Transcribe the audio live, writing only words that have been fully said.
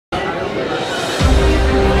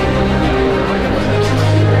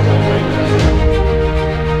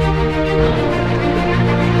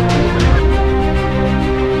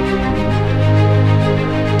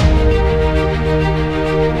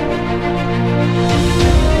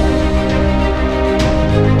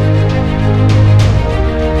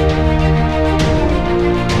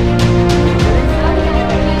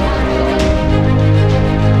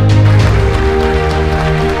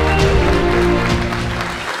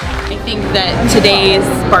That today's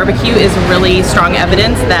barbecue is really strong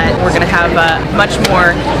evidence that we're going to have a much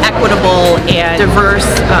more equitable and diverse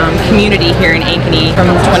community here in Ankeny from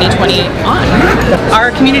 2020 on.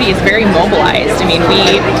 Our community is very mobilized. I mean,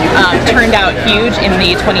 we turned out huge in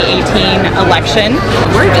the 2018 election.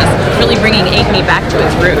 We're just really bringing Ankeny back to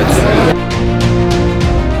its roots.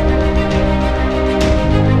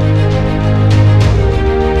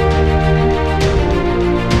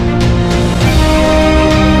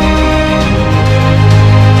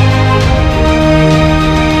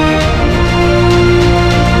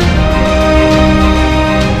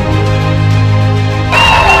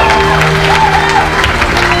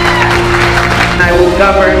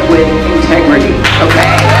 Governed with integrity, okay?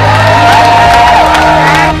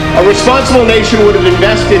 A responsible nation would have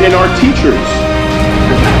invested in our teachers,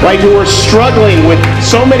 right, who are struggling with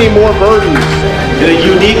so many more burdens. In a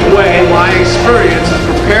unique way, my experience has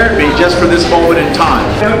prepared me just for this moment in time.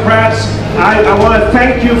 Democrats, I want to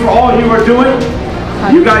thank you for all you are doing.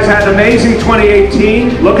 You guys had an amazing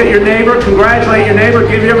 2018. Look at your neighbor, congratulate your neighbor,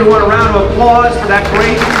 give everyone a round of applause for that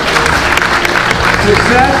great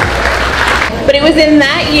success. But it was in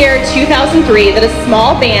that year, 2003, that a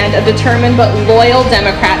small band of determined but loyal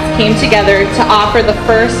Democrats came together to offer the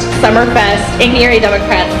first Summerfest, Ankeny Area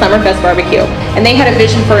Democrats Summerfest Barbecue. And they had a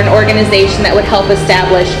vision for an organization that would help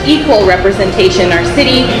establish equal representation in our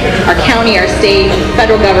city, our county, our state,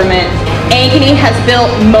 federal government. Ankeny has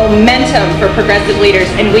built momentum for progressive leaders,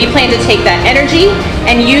 and we plan to take that energy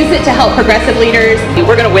and use it to help progressive leaders.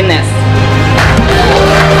 We're going to win this.